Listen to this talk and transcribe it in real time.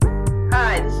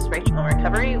Inspirational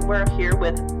Recovery. We're here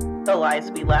with The Lies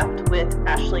We Left with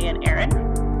Ashley and Erin.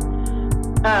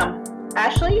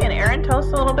 Ashley and Erin, tell us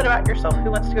a little bit about yourself. Who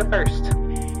wants to go first?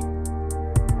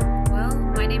 Well,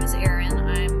 my name is Erin.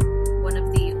 I'm one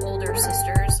of the older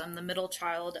sisters. I'm the middle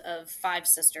child of 5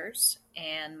 sisters.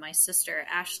 And my sister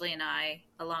Ashley and I,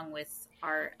 along with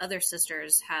our other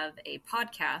sisters, have a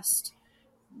podcast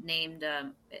named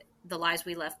The Lies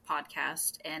We Left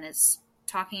podcast. And it's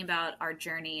talking about our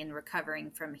journey in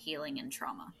recovering from healing and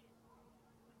trauma.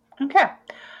 Okay.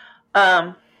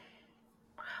 Well,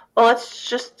 let's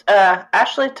just,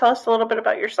 Ashley, tell us a little bit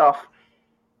about yourself.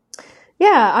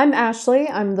 Yeah, I'm Ashley.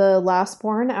 I'm the last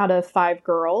born out of 5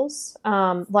 girls.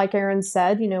 Like Erin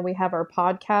said, we have our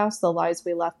podcast, The Lies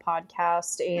We Left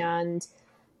podcast, and,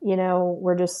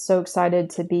 we're just so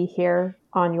excited to be here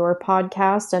on your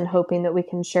podcast and hoping that we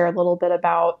can share a little bit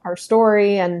about our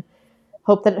story and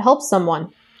hope that it helps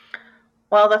someone.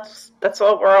 Well, that's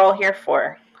what we're all here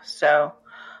for. So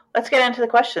let's get into the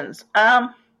questions.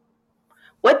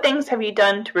 What things have you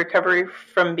done to recover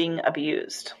from being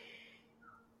abused?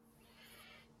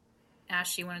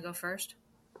 Ash, you want to go first?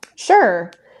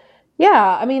 Sure.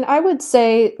 Yeah, I would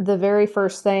say the very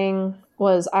first thing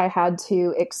was I had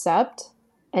to accept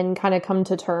and kind of come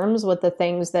to terms with the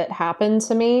things that happened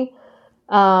to me.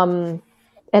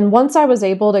 And once I was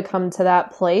able to come to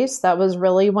that place, that was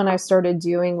really when I started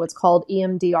doing what's called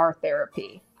EMDR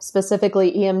therapy,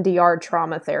 specifically EMDR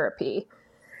trauma therapy.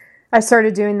 I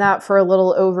started doing that for a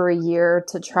little over a year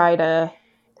to try to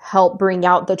help bring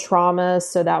out the trauma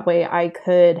so that way I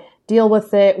could deal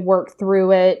with it, work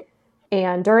through it.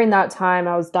 And during that time,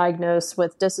 I was diagnosed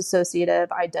with dissociative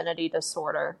identity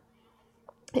disorder.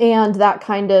 And that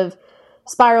kind of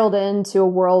spiraled into a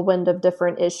whirlwind of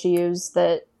different issues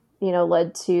that,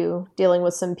 led to dealing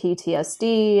with some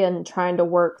PTSD and trying to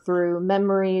work through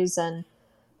memories and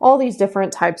all these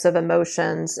different types of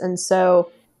emotions. And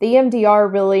so the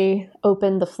EMDR really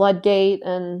opened the floodgate.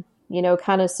 And,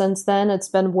 kind of since then, it's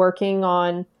been working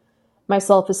on my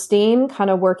self-esteem, kind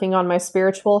of working on my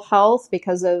spiritual health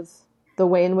because of the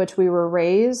way in which we were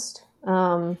raised,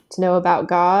 to know about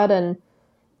God, and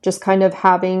just kind of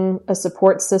having a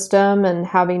support system and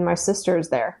having my sisters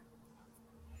there.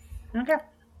 Okay.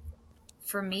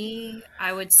 For me,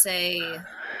 I would say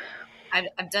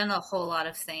I've done a whole lot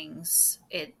of things.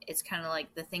 It's kind of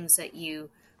like the things that you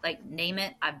like, name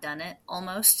it, I've done it,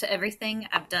 almost everything.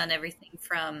 I've done everything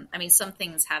from, some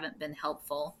things haven't been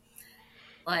helpful,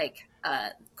 like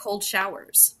cold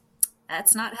showers.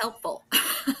 That's not helpful.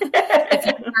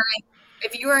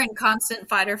 If you are in constant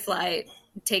fight or flight,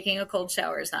 taking a cold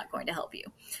shower is not going to help you.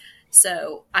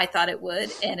 So I thought it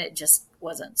would, and it just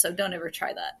wasn't. So don't ever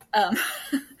try that.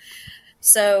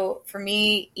 So for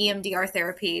me, EMDR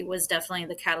therapy was definitely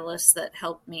the catalyst that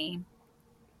helped me.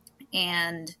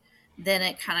 And then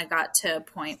it kind of got to a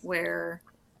point where,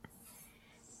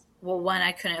 well, one,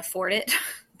 I couldn't afford it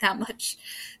that much.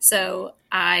 So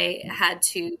I had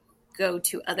to go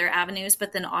to other avenues,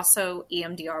 but then also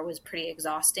EMDR was pretty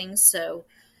exhausting. So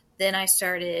then I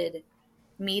started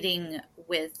meeting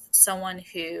with someone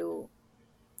who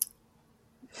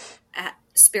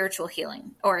spiritual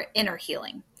healing or inner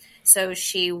healing. So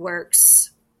she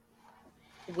works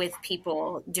with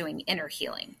people doing inner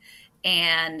healing.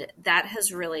 And that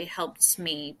has really helped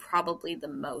me probably the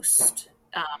most.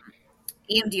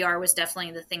 EMDR was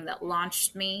definitely the thing that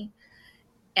launched me.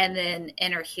 And then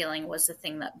inner healing was the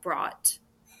thing that brought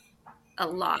a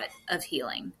lot of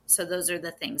healing. So those are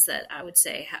the things that I would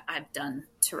say I've done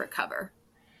to recover.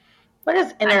 What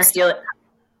is inner healing?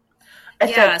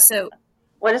 So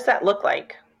what does that look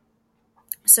like?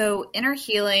 So inner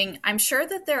healing, I'm sure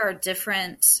that there are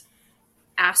different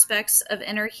aspects of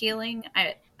inner healing.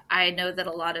 I know that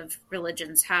a lot of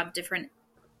religions have different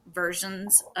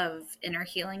versions of inner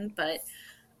healing, but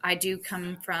I do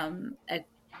come from a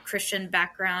Christian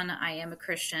background. I am a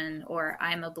Christian, or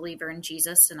I'm a believer in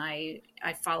Jesus, and I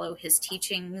follow his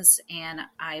teachings, and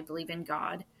I believe in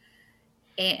God.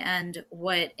 And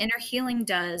what inner healing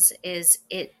does is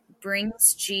it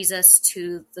brings Jesus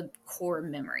to the core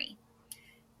memory.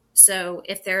 So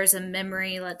if there's a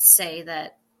memory, let's say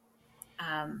that,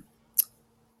 I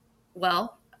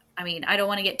don't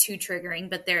want to get too triggering,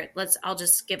 but I'll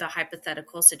just give a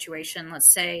hypothetical situation.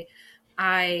 Let's say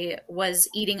I was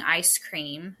eating ice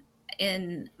cream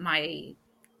in my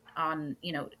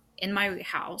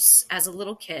house as a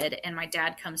little kid, and my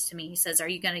dad comes to me. He says, "Are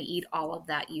you going to eat all of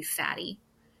that, you fatty?"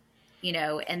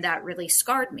 And that really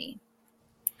scarred me.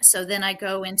 So then I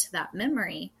go into that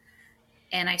memory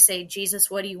and I say, "Jesus,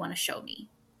 what do you want to show me?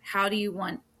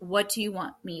 What do you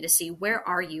want me to see? Where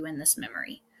are you in this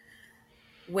memory?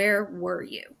 Where were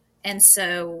you?" And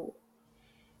so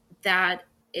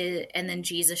and then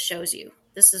Jesus shows you,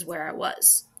 this is where I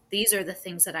was. These are the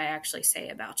things that I actually say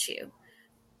about you.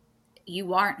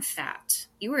 You aren't fat.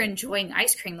 You were enjoying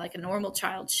ice cream like a normal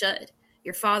child should.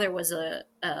 Your father was a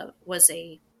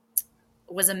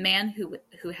man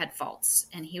who had faults,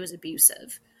 and he was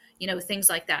abusive. Things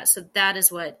like that. So that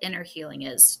is what inner healing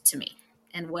is to me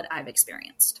and what I've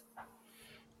experienced.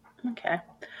 Okay.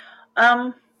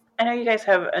 I know you guys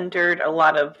have endured a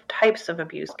lot of types of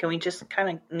abuse. Can we just kind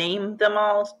of name them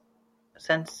all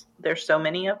since there's so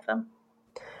many of them?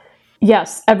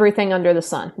 Yes, everything under the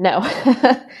sun. No.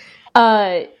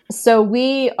 So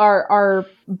we are our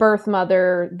birth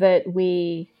mother that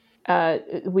we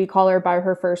call her by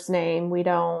her first name. We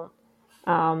don't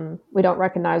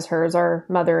recognize her as our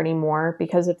mother anymore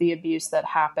because of the abuse that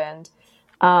happened.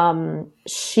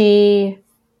 She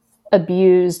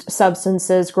abused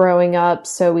substances growing up,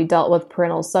 so we dealt with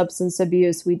parental substance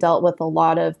abuse. We dealt with a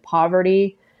lot of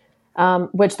poverty,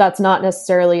 which that's not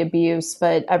necessarily abuse,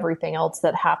 but everything else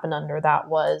that happened under that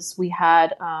was.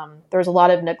 There was a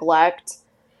lot of neglect.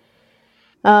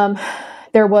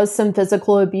 There was some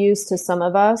physical abuse to some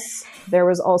of us. There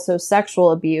was also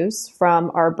sexual abuse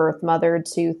from our birth mother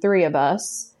to 3 of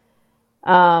us.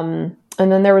 And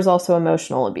then there was also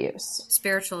emotional abuse.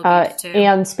 Spiritual abuse, too.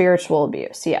 And spiritual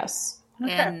abuse, yes.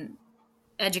 Okay. And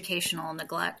educational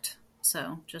neglect.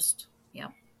 So just, yeah.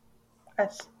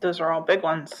 Those are all big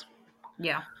ones.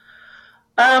 Yeah.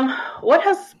 What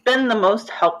has been the most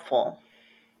helpful?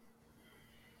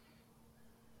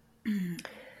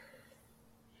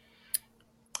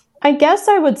 I guess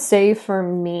I would say for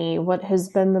me, what has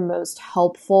been the most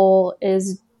helpful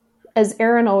is, as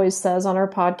Erin always says on our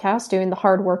podcast, doing the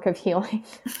hard work of healing.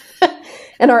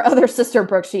 And our other sister,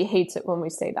 Brooke, she hates it when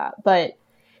we say that. But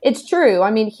it's true.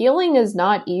 I mean, healing is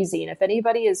not easy. And if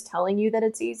anybody is telling you that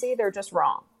it's easy, they're just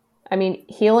wrong. I mean,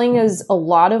 healing is a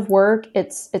lot of work.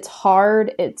 It's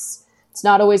hard. It's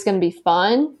not always going to be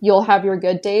fun. You'll have your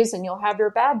good days and you'll have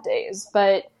your bad days.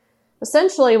 But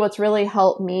essentially what's really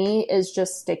helped me is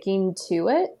just sticking to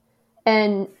it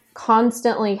and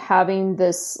constantly having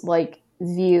this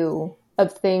view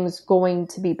of things going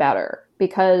to be better.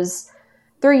 Because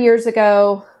 3 years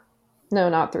ago, no,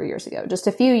 not 3 years ago, just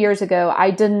a few years ago, I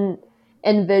didn't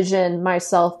envision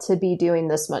myself to be doing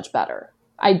this much better.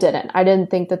 I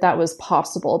didn't think that was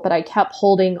possible, but I kept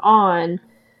holding on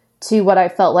to what I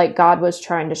felt like God was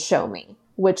trying to show me,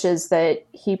 which is that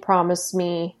He promises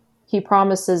me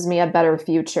a better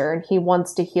future, and He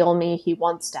wants to heal me. He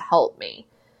wants to help me.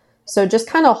 So just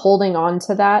kind of holding on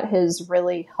to that has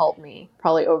really helped me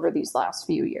probably over these last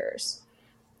few years.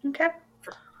 Okay.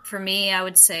 For me, I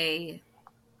would say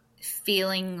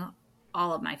feeling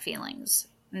all of my feelings,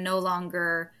 no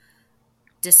longer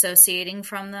dissociating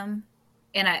from them.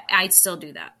 And I still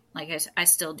do that. I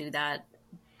still do that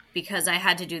because I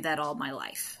had to do that all my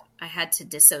life. I had to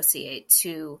dissociate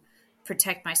to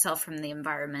protect myself from the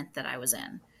environment that I was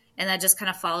in. And that just kind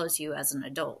of follows you as an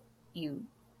adult. You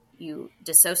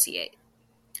dissociate.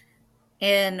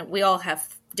 And we all have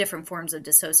different forms of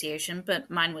dissociation, but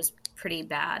mine was pretty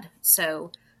bad.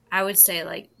 So I would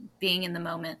say being in the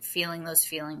moment, feeling those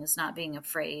feelings, not being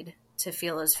afraid to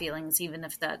feel those feelings, even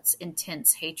if that's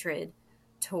intense hatred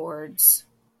towards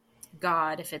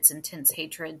God, if it's intense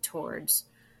hatred towards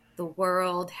the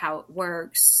world, how it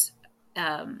works.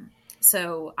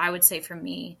 So I would say for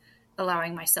me,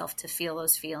 allowing myself to feel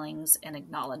those feelings and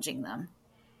acknowledging them.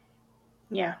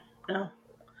 Yeah, no.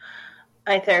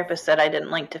 My therapist said I didn't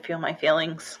like to feel my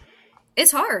feelings.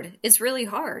 It's hard. It's really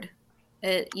hard.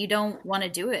 You don't want to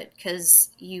do it because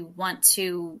you want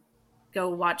to go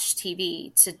watch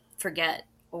TV to forget,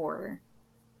 or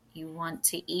you want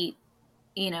to eat.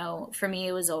 For me,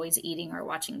 it was always eating or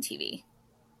watching TV.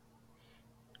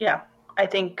 Yeah, I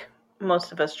think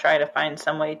most of us try to find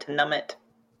some way to numb it.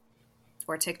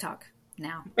 Or TikTok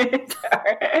now.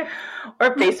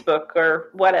 Or Facebook or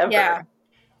whatever.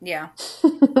 Yeah.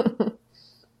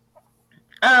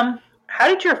 How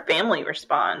did your family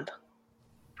respond?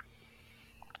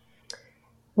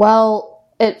 Well,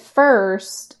 at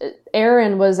first,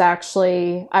 Erin was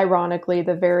actually, ironically,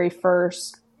 the very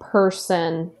first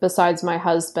person besides my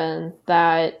husband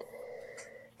that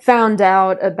found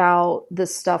out about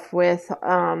this stuff with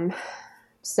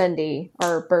Cindy,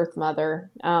 our birth mother.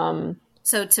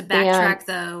 So to backtrack,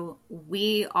 though,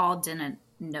 we all didn't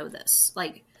know this.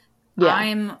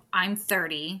 I'm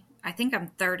 30. I think I'm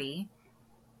 30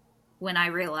 when I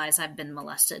realize I've been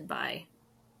molested by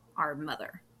our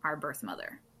mother, our birth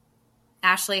mother.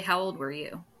 Ashley, how old were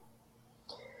you?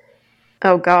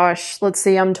 Oh, gosh. Let's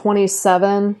see. I'm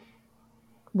 27.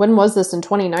 When was this? In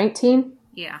 2019?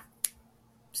 Yeah.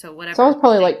 So whatever. So I was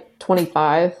probably like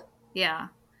 25. Yeah.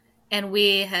 And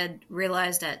we had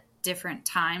realized at different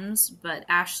times, but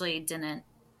Ashley didn't.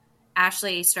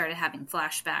 Ashley started having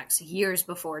flashbacks years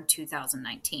before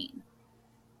 2019.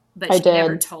 But I she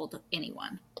never did. told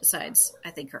anyone besides, I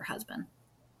think, her husband.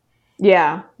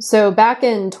 Yeah. So back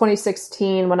in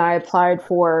 2016, when I applied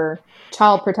for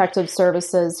Child Protective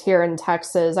Services here in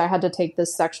Texas, I had to take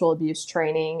this sexual abuse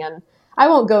training. And I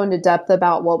won't go into depth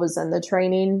about what was in the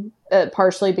training,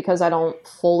 partially because I don't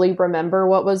fully remember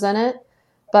what was in it.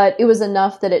 But it was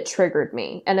enough that it triggered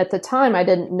me. And at the time, I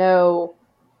didn't know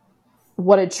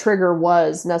what a trigger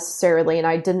was necessarily. And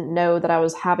I didn't know that I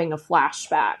was having a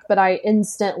flashback. But I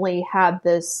instantly had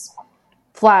this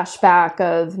flashback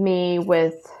of me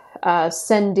with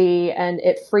Cindy, and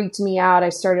it freaked me out. I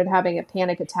started having a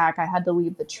panic attack. I had to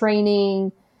leave the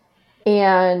training,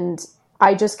 and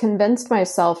I just convinced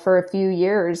myself for a few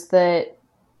years that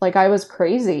like I was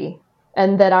crazy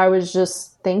and that I was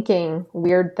just thinking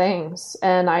weird things,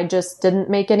 and I just didn't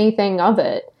make anything of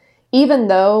it, even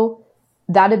though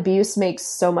that abuse makes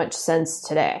so much sense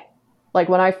today. Like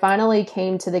when I finally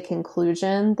came to the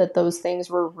conclusion that those things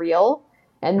were real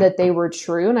and that they were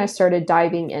true, and I started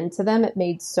diving into them, it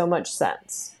made so much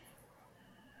sense.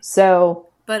 So,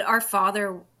 but our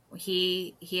father,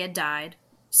 he had died,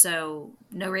 so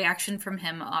no reaction from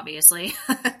him, obviously.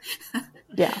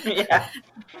 yeah. Yeah.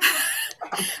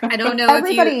 I don't know if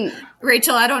you,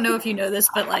 Rachel, I don't know if you know this,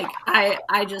 but like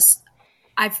I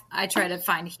try to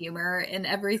find humor in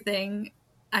everything.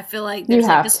 I feel like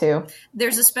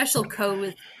there's a special code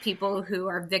with people who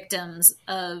are victims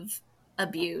of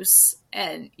abuse,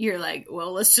 and you're like,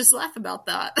 well, let's just laugh about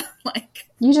that. Like,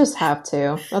 you just have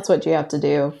to. That's what you have to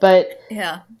do. But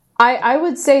yeah, I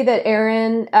would say that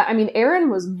Erin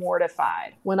was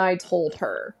mortified when I told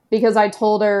her, because I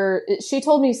told her, she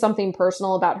told me something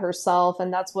personal about herself,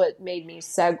 and that's what made me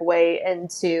segue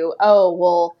into, oh,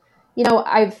 well,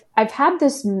 I've had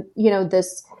this,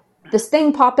 this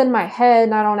thing pop in my head,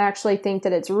 and I don't actually think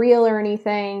that it's real or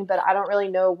anything, but I don't really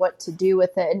know what to do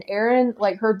with it. And Erin,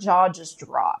 like, her jaw just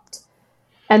dropped.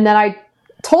 And then I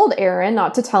told Erin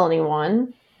not to tell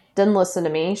anyone. Didn't listen to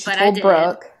me. She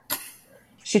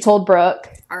told Brooke.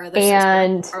 Our other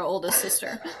sister, our oldest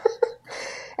sister.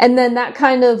 And then that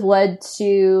kind of led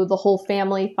to the whole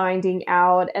family finding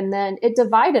out. And then it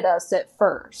divided us at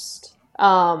first.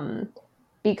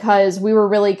 Because we were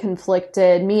really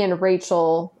conflicted. Me and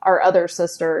Rachel, our other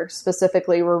sister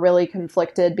specifically, were really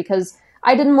conflicted because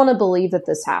I didn't want to believe that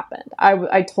this happened.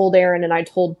 I told Erin and I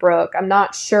told Brooke, I'm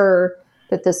not sure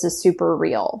that this is super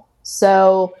real.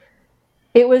 So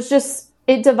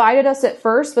it divided us at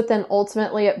first, but then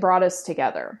ultimately it brought us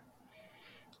together.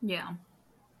 Yeah.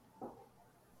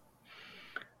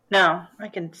 No, I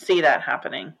can see that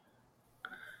happening.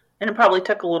 And it probably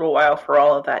took a little while for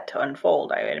all of that to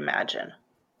unfold, I would imagine.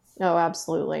 Oh,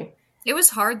 absolutely. It was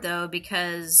hard, though,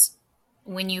 because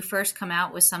when you first come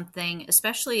out with something,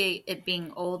 especially it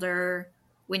being older,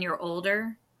 when you're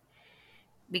older,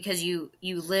 because you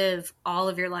live all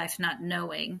of your life not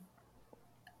knowing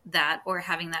that or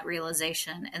having that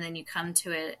realization, and then you come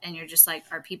to it and you're just like,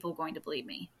 are people going to believe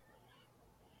me?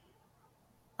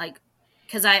 Like,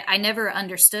 because I never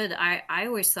understood. I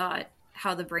always thought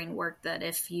how the brain worked, that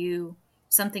if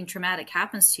something traumatic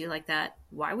happens to you like that,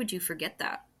 why would you forget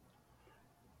that?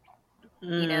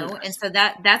 And so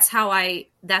that's how I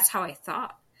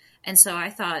thought. And so I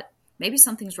thought, maybe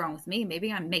something's wrong with me.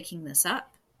 Maybe I'm making this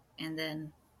up. And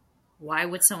then why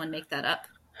would someone make that up?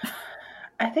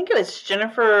 I think it was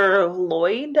Jennifer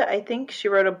Lloyd. I think she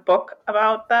wrote a book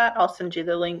about that. I'll send you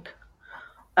the link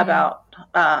about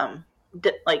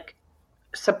like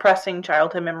suppressing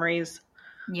childhood memories.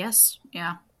 Yes.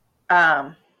 Yeah.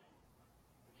 I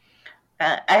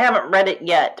haven't read it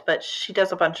yet, but she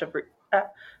does a bunch of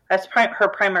her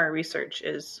primary research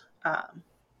is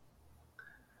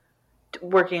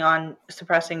working on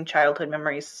suppressing childhood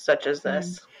memories such as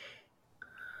this.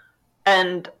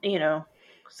 And,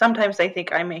 sometimes I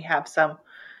think I may have some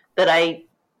that I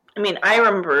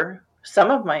remember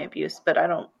some of my abuse, but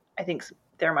I think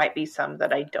there might be some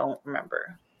that I don't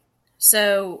remember.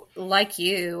 So like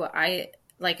you, I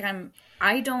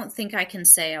don't think I can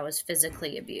say I was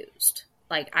physically abused.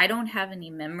 Like, I don't have any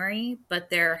memory, but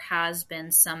there has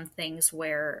been some things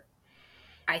where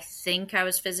I think I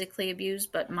was physically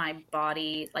abused, but my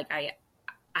body, like,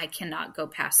 I cannot go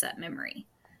past that memory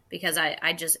because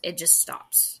it just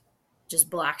stops, just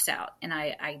blacks out. And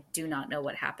I do not know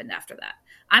what happened after that.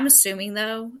 I'm assuming,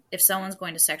 though, if someone's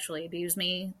going to sexually abuse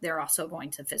me, they're also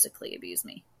going to physically abuse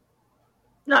me.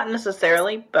 Not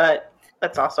necessarily, but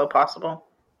that's also possible.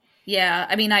 Yeah.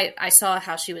 I mean, I saw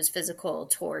how she was physical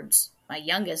towards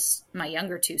my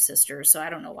younger two sisters, so I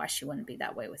don't know why she wouldn't be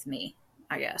that way with me,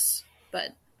 I guess. But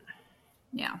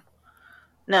yeah.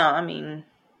 No, I mean,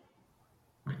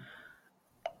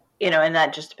 and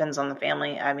that just depends on the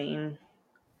family. I mean,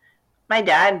 my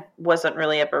dad wasn't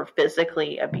really ever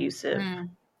physically abusive.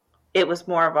 It was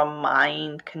more of a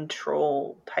mind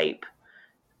control type,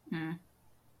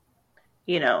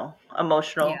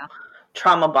 emotional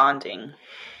trauma bonding.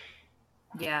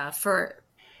 Yeah, for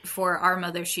our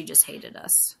mother, she just hated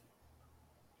us.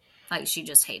 Like, she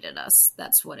just hated us.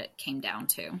 That's what it came down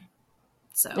to.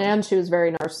 So, and she was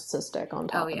very narcissistic on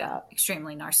top of that.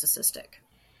 Extremely narcissistic.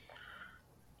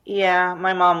 Yeah,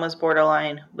 my mom was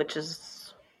borderline, which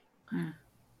is,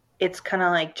 it's kind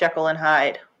of like Jekyll and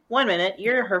Hyde. One minute,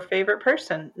 you're her favorite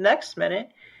person. Next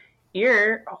minute,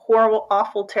 you're a horrible,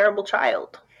 awful, terrible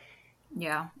child.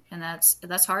 Yeah, and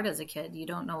that's hard as a kid. You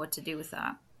don't know what to do with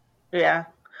that. Yeah.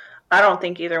 I don't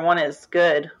think either one is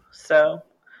good, so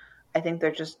I think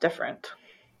they're just different.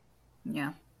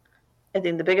 Yeah. I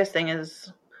think the biggest thing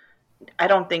is I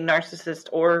don't think narcissists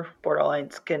or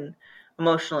borderlines can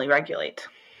emotionally regulate,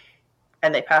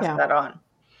 and they pass that on.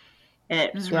 And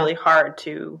it's really hard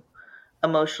to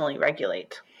emotionally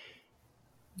regulate.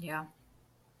 Yeah.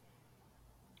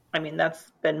 I mean,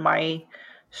 that's been my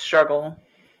struggle.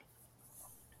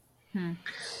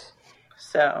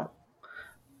 So,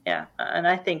 yeah. And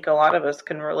I think a lot of us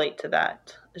can relate to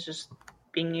that. It's just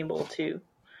being able to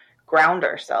ground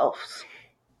ourselves.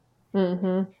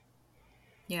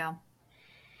 Yeah.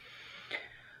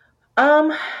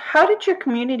 How did your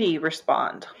community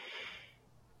respond?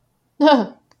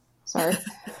 Sorry.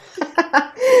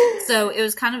 So it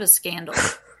was kind of a scandal,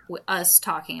 us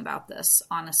talking about this,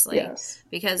 honestly. Yes.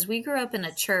 Because we grew up in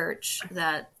a church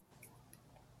that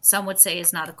some would say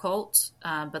is not a cult,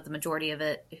 but the majority of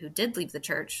it who did leave the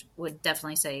church would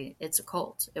definitely say it's a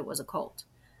cult. It was a cult.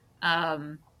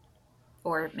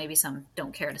 Or maybe some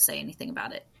don't care to say anything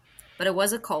about it. But it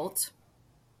was a cult.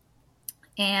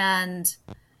 And,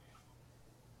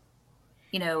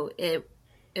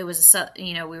 it was,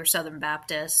 we were Southern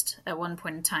Baptist. At one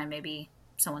point in time, maybe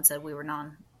someone said we were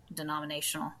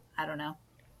non-denominational. I don't know.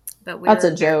 But that's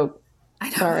a joke. I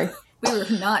know. Sorry. We were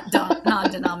not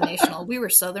non-denominational. We were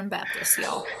Southern Baptist,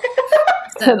 y'all.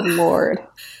 So, good Lord.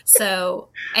 So,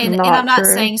 and I'm not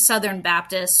saying Southern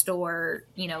Baptist or,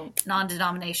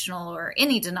 non-denominational or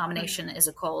any denomination is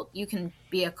a cult. You can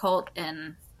be a cult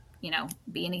and,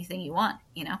 be anything you want,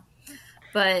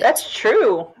 But that's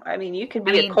true. I mean, you could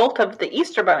be a cult of the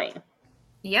Easter Bunny.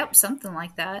 Yep, something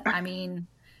like that. I mean,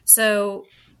 so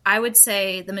I would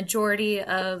say the majority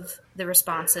of the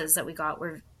responses that we got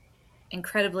were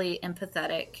incredibly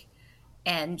empathetic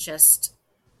and just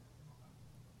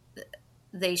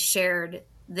they shared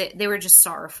they were just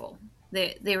sorrowful.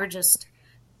 They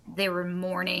were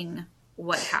mourning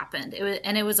what happened.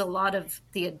 It was a lot of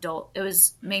it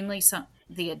was mainly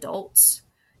the adults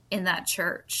in that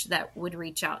church that would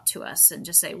reach out to us and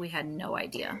just say we had no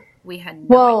idea. We had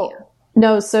no idea.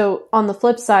 No, so on the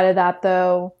flip side of that,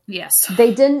 though, yes,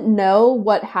 they didn't know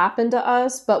what happened to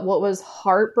us, but what was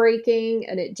heartbreaking,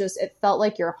 and it felt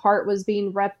like your heart was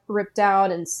being ripped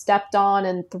out and stepped on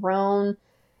and thrown,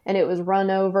 and it was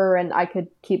run over, and I could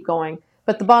keep going.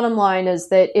 But the bottom line is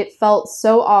that it felt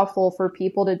so awful for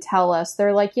people to tell us,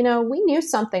 they're like, we knew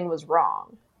something was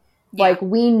wrong. Yeah. Like,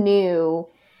 we knew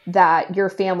that your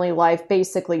family life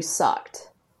basically sucked.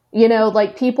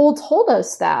 Like, people told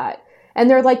us that. And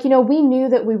they're like, we knew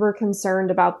that we were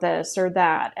concerned about this or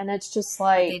that. And it's just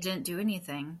like... But they didn't do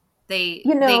anything. They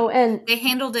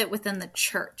handled it within the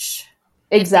church.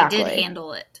 Exactly. If they did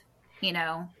handle it,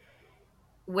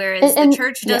 Whereas the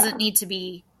church doesn't need to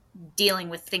be dealing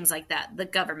with things like that. The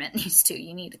government needs to.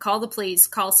 You need to call the police,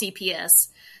 call CPS,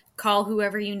 call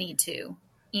whoever you need to.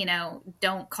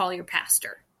 Don't call your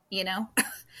pastor,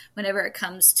 whenever it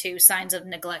comes to signs of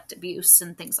neglect, abuse,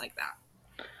 and things like that.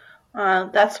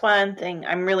 That's one thing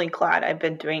I'm really glad I've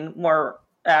been doing more.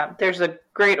 There's a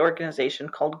great organization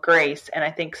called Grace, and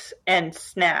I think and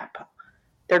SNAP.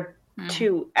 They're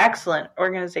two excellent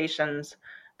organizations,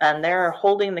 and they're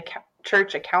holding the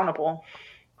church accountable,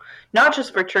 not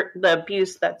just for the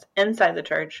abuse that's inside the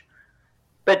church,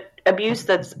 but abuse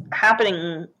that's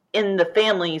happening in the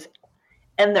families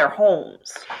and their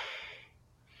homes.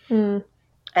 And,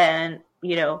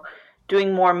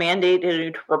 doing more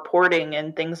mandated reporting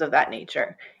and things of that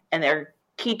nature. And they're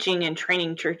teaching and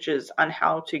training churches on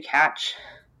how to catch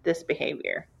this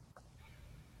behavior.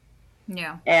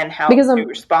 Yeah. And how to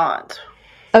respond.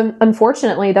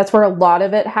 Unfortunately, that's where a lot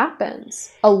of it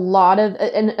happens.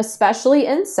 And especially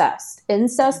incest.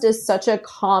 Incest is such a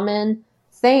common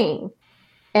thing.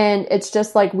 And it's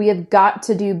just like we have got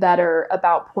to do better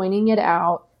about pointing it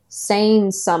out,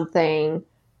 saying something,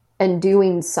 and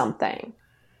doing something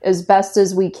as best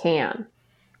as we can.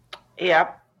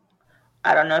 Yeah.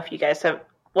 I don't know if you guys have.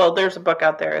 Well, there's a book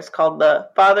out there. It's called The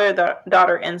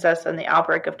Father-Daughter Incest and the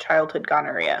Outbreak of Childhood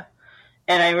Gonorrhea.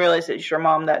 And I realize it's your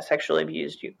mom that sexually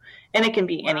abused you. And it can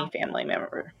be any family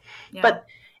member. Yeah. But,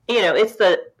 it's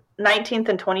the 19th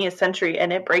and 20th century,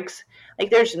 and it breaks. Like,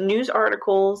 there's news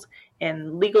articles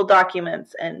and legal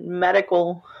documents and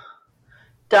medical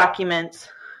documents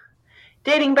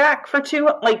dating back for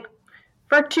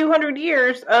 200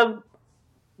 years of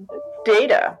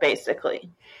data, basically.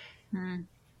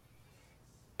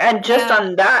 And just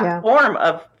on that form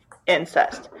of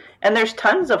incest. And there's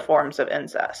tons of forms of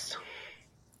incest.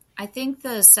 I think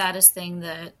the saddest thing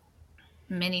that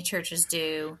many churches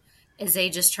do is they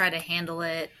just try to handle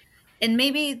it. And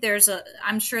maybe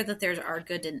I'm sure that there are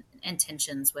good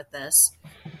intentions with this,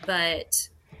 but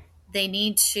they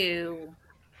need to,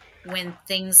 when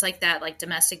things like that, like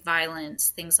domestic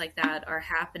violence, things like that are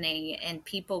happening, and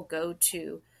people go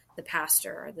to the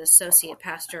pastor or the associate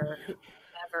pastor or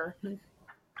whoever,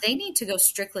 they need to go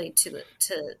strictly to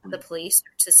the police,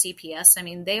 to CPS. I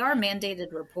mean, they are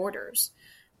mandated reporters.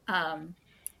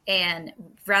 And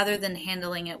rather than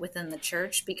handling it within the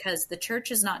church, because the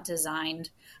church is not designed,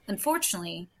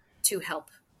 unfortunately, to help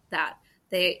that.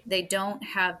 They don't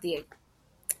have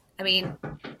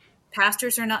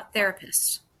pastors are not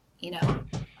therapists,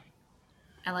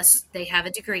 unless they have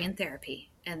a degree in therapy.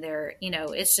 And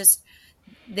it's just,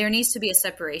 there needs to be a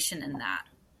separation in that.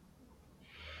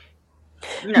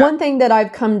 No. One thing that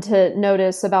I've come to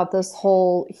notice about this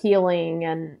whole healing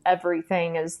and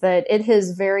everything is that it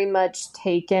has very much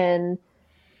taken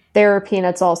therapy, and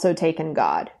it's also taken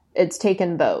God. It's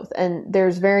taken both. And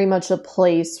there's very much a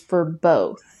place for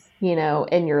both,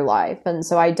 in your life. And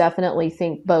so I definitely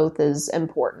think both is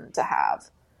important to have.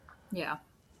 Yeah.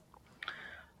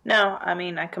 No,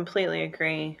 I completely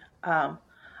agree.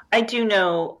 I do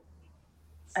know,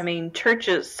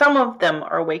 churches, some of them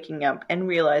are waking up and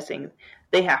realizing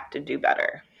they have to do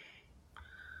better.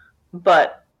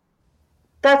 But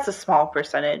that's a small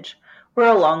percentage. We're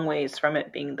a long ways from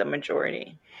it being the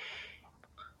majority,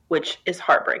 which is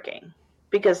heartbreaking.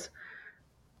 Because,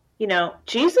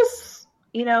 Jesus,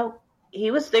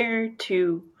 he was there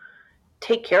to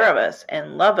take care of us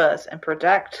and love us and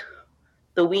protect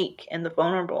the weak and the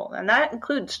vulnerable. And that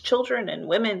includes children and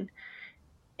women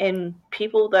and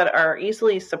people that are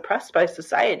easily suppressed by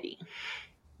society.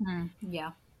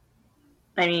 Yeah.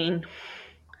 And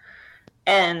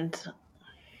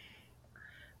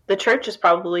the church is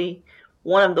probably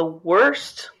one of the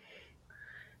worst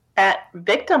at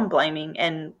victim blaming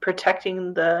and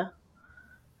protecting the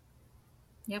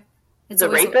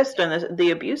rapist and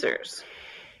the abusers.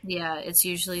 Yeah, it's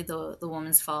usually the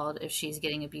woman's fault if she's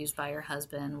getting abused by her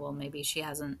husband. Well, maybe she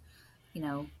hasn't,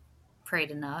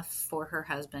 prayed enough for her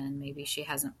husband. Maybe she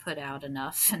hasn't put out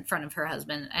enough in front of her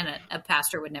husband. And a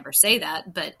pastor would never say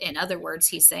that, but in other words,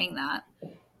 he's saying that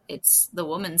it's the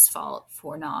woman's fault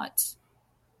for not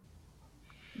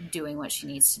doing what she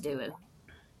needs to do,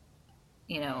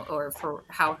 or for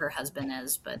how her husband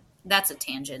is. But that's a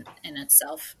tangent in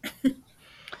itself.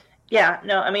 Yeah,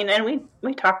 no, and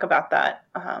we talk about that.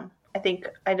 I think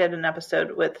I did an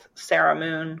episode with Sarah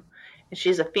Moon, and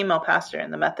she's a female pastor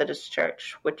in the Methodist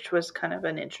Church, which was kind of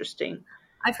an interesting.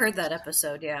 I've heard that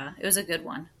episode. Yeah, it was a good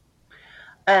one.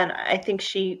 And I think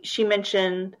she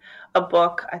mentioned a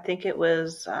book. I think it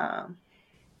was I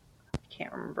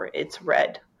can't remember. It's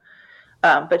Red,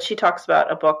 but she talks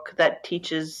about a book that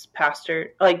teaches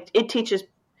it teaches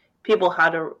people how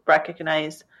to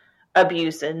recognize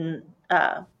abuse and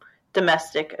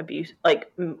domestic abuse,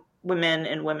 like women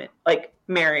and women, like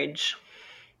marriage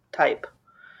type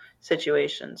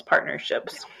situations,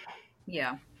 partnerships.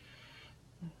 Yeah.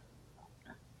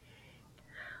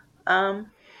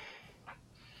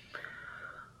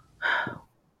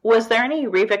 Was there any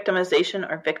re-victimization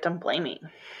or victim blaming?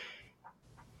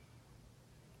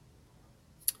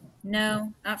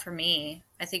 No, not for me.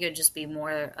 I think it would just be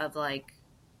more of like,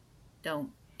 don't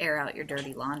air out your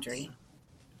dirty laundry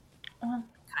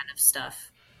kind of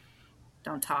stuff.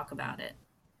 Don't talk about it.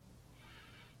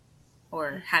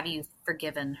 Or have you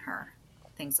forgiven her?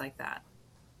 Things like that.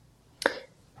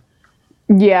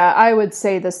 Yeah, I would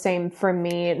say the same from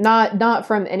me. Not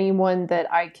from anyone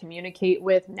that I communicate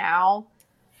with now.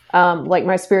 Like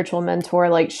my spiritual mentor,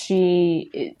 like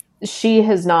she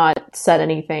has not said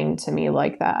anything to me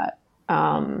like that.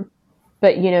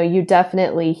 But you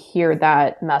definitely hear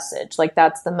that message. Like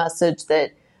that's the message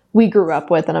that we grew up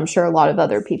with, and I'm sure a lot of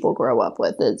other people grow up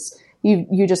with. It's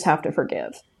you just have to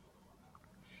forgive.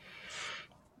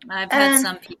 I've had And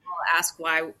some people ask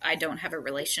why I don't have a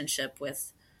relationship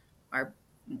with our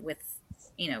with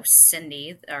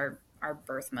Cindy, our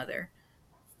birth mother,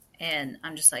 and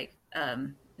I'm just like,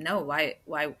 no, why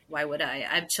would I?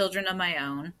 I have children of my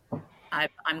own.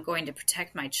 I'm going to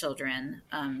protect my children.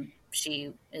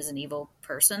 She is an evil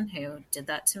person who did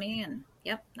that to me, and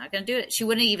yep, not going to do it. She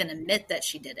wouldn't even admit that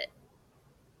she did it.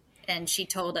 And she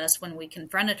told us when we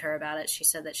confronted her about it, she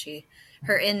said that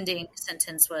her ending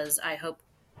sentence was, "I hope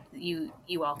you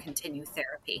all continue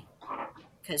therapy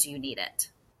because you need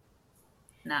it."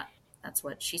 Not That's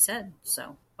what she said.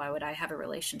 So why would I have a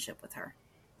relationship with her?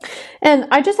 And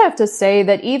I just have to say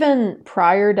that even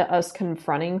prior to us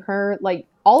confronting her, like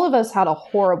all of us had a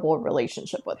horrible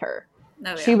relationship with her.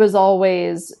 Oh She yeah, was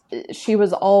always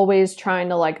trying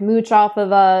to like mooch off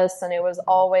of us, and it was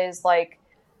always like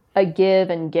a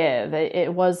give and give.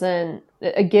 It wasn't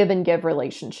a give and give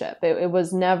relationship. It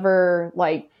was never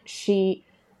like she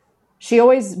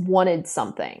always wanted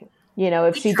something.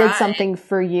 If we she did tried. something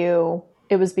for you,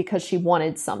 it was because she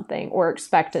wanted something or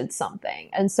expected something.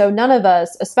 And so none of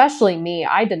us, especially me,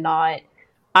 I did not,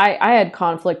 I had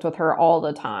conflict with her all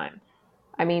the time.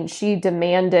 I mean, she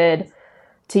demanded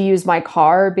to use my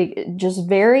car, just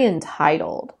very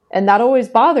entitled. And that always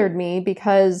bothered me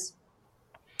because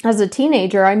as a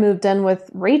teenager, I moved in with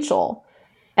Rachel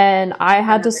and I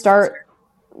had to Another sister. start,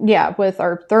 yeah, with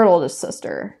our third oldest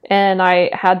sister. And I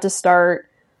had to start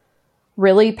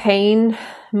really paying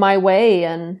my way.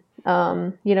 And,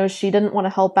 she didn't want to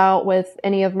help out with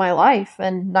any of my life,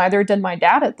 and neither did my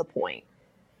dad at the point.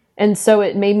 And so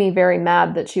it made me very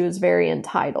mad that she was very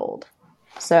entitled.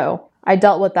 So I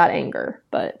dealt with that anger,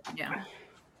 but Yeah.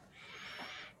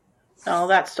 oh,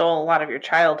 that stole a lot of your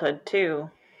childhood too.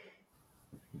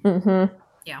 mm-hmm.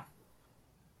 Yeah.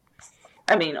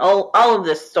 I mean, all of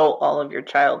this stole all of your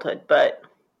childhood,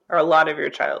 or a lot of your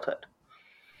childhood.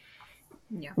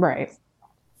 Yeah. Right.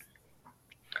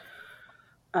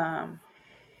 How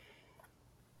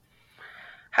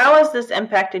has this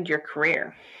impacted your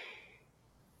career?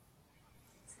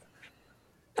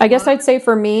 I guess I'd say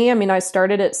for me, I mean, I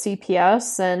started at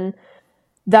CPS, and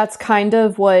that's kind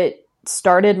of what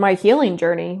started my healing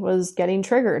journey, was getting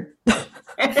triggered during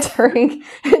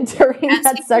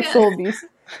that sexual abuse.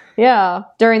 Yeah,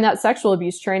 during that sexual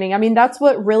abuse training. I mean, that's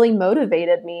what really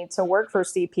motivated me to work for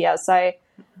CPS.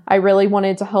 I really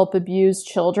wanted to help abused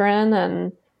children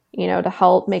and, to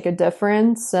help make a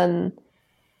difference. And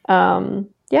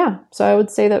yeah, so I would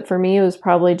say that for me, it was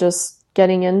probably just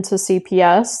getting into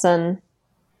CPS and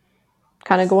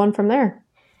kind of going from there.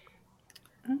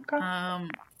 Okay.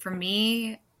 For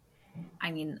me,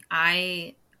 I mean,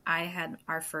 I had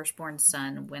our firstborn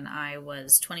son when I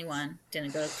was 21.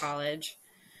 Didn't go to college.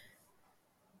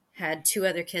 Had two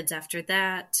other kids after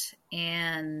that,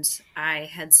 and I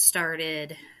hadn't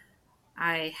started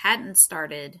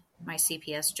my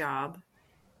CPS job.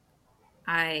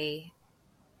 I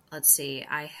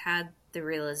had the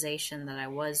realization that I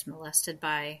was molested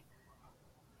by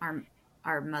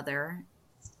our mother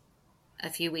a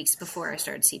few weeks before I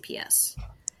started CPS.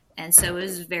 And so it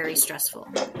was very stressful.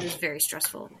 It was very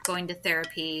stressful going to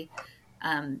therapy,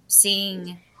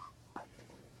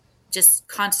 just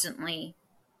constantly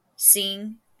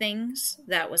seeing things.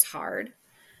 That was hard.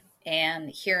 And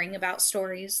hearing about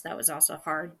stories, that was also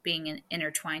hard. Being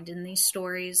intertwined in these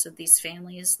stories of these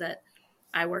families that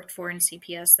I worked for in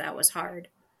CPS, that was hard.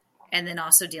 And then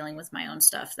also dealing with my own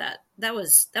stuff, that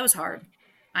was hard.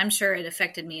 I'm sure it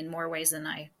affected me in more ways than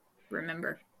I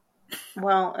remember.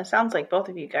 Well, it sounds like both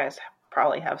of you guys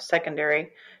probably have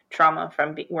secondary trauma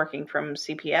from working from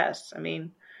CPS. I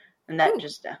mean, and that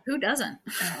who doesn't?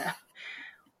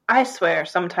 I swear,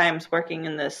 sometimes working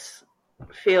in this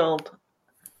field,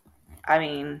 I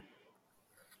mean,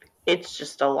 it's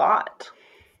just a lot.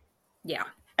 Yeah.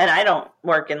 And I don't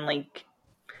work in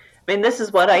this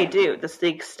is what I do. This is the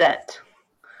extent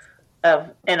of,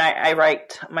 and I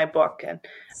write my book. And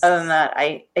other than that,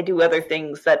 I do other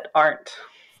things that aren't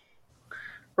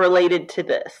related to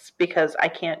this because I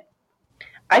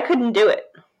couldn't do it.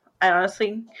 I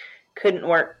honestly couldn't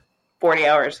work 40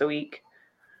 hours a week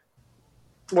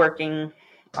working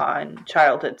on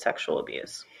childhood sexual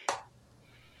abuse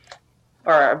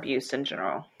or abuse in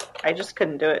general. I just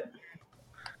couldn't do it.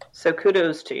 So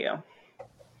kudos to you.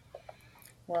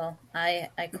 Well, I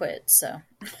quit, so.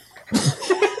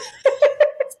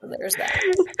 So there's that.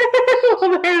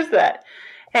 Well, there's that.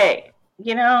 Hey,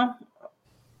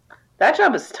 that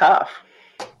job is tough.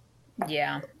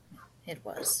 Yeah, it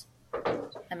was.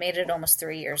 I made it almost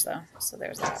 3 years, though, so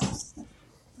there's that.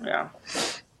 Yeah.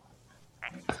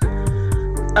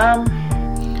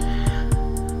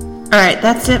 All right,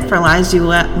 that's it for Lies You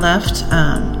Left.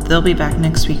 They'll be back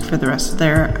next week for the rest of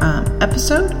their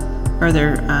episode, or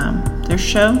their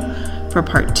show for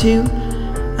part 2.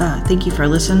 Thank you for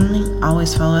listening.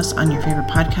 Always follow us on your favorite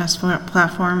podcast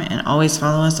platform, and always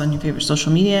follow us on your favorite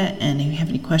social media. And if you have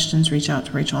any questions, reach out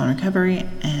to Rachel on Recovery,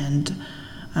 and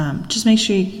just make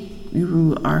sure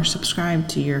you are subscribed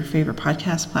to your favorite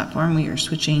podcast platform. We are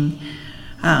switching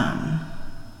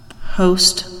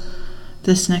host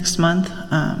this next month,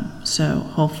 so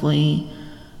hopefully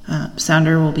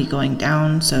Sounder will be going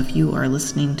down. So if you are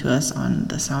listening to us on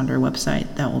the Sounder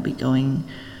website, that will be going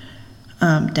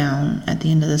down at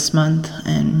the end of this month,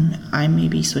 and I may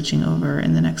be switching over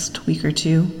in the next week or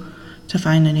two to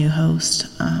find a new host,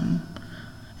 and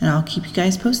I'll keep you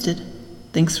guys posted.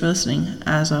 Thanks for listening,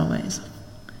 as always.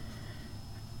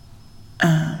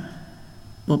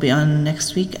 We'll be on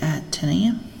next week at 10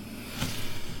 a.m.